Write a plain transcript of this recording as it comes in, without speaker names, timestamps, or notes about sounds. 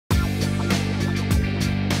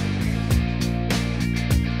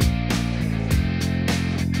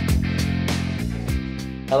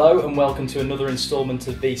Hello and welcome to another instalment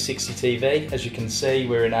of B60 TV. As you can see,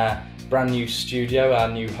 we're in our brand new studio, our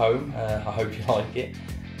new home. I hope you like it.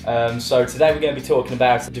 So today we're going to be talking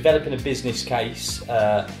about developing a business case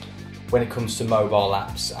when it comes to mobile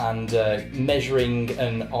apps and measuring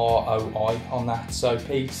an ROI on that. So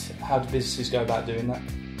Pete, how do businesses go about doing that?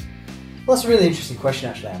 Well, that's a really interesting question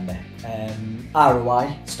actually, Andy.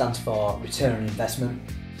 ROI stands for return on investment.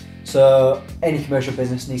 So any commercial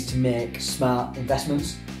business needs to make smart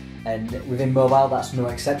investments, and within mobile that's no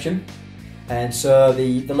exception. And so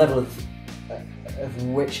the level of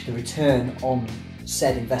which the return on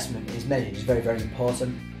said investment is measured is very, very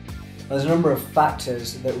important. There's a number of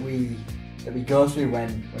factors that we go through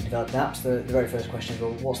when developing apps. The very first question is,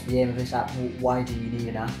 well, what's the aim of this app? Why do you need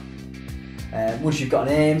an app? Once you've got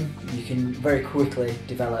an aim, you can very quickly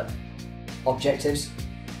develop objectives,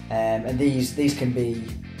 and these can be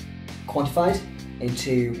quantified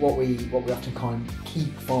into what we often call key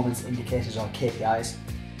performance indicators, or KPIs.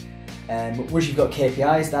 Once you've got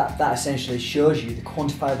KPIs, that essentially shows you the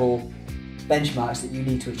quantifiable benchmarks that you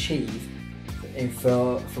need to achieve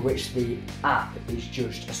for which the app is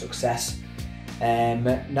judged a success.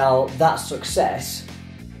 Now that success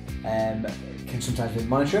can sometimes be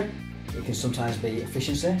monetary, it can sometimes be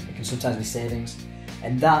efficiency, it can sometimes be savings,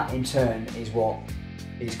 and that in turn is what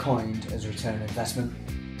is coined as return on investment.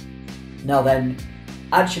 Now then,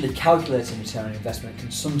 actually calculating return on investment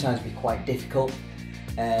can sometimes be quite difficult.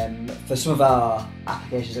 For some of our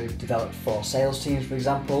applications that we've developed for sales teams, for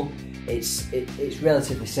example, it's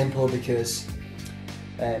relatively simple because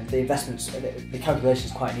the calculation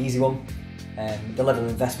is quite an easy one. The level of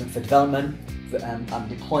investment for development and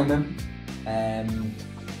deployment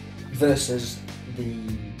versus the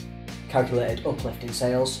calculated uplift in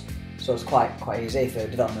sales. So it's quite easy. If the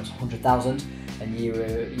development's 100,000 and you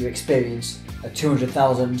experience a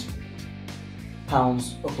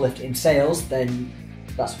 £200,000 uplift in sales, then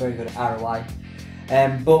that's a very good ROI.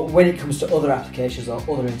 But when it comes to other applications or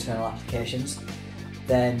other internal applications,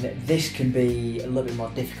 then this can be a little bit more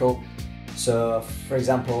difficult. So for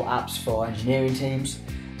example, apps for engineering teams,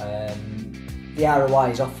 the ROI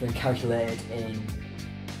is often calculated in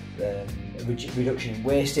reduction in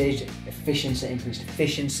wastage, efficiency, increased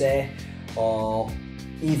efficiency, or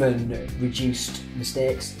even reduced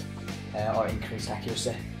mistakes or increased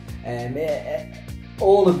accuracy.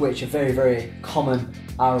 All of which are very, very common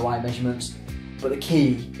ROI measurements, but the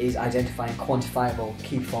key is identifying quantifiable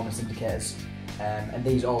key performance indicators, and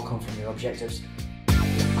these all come from your objectives.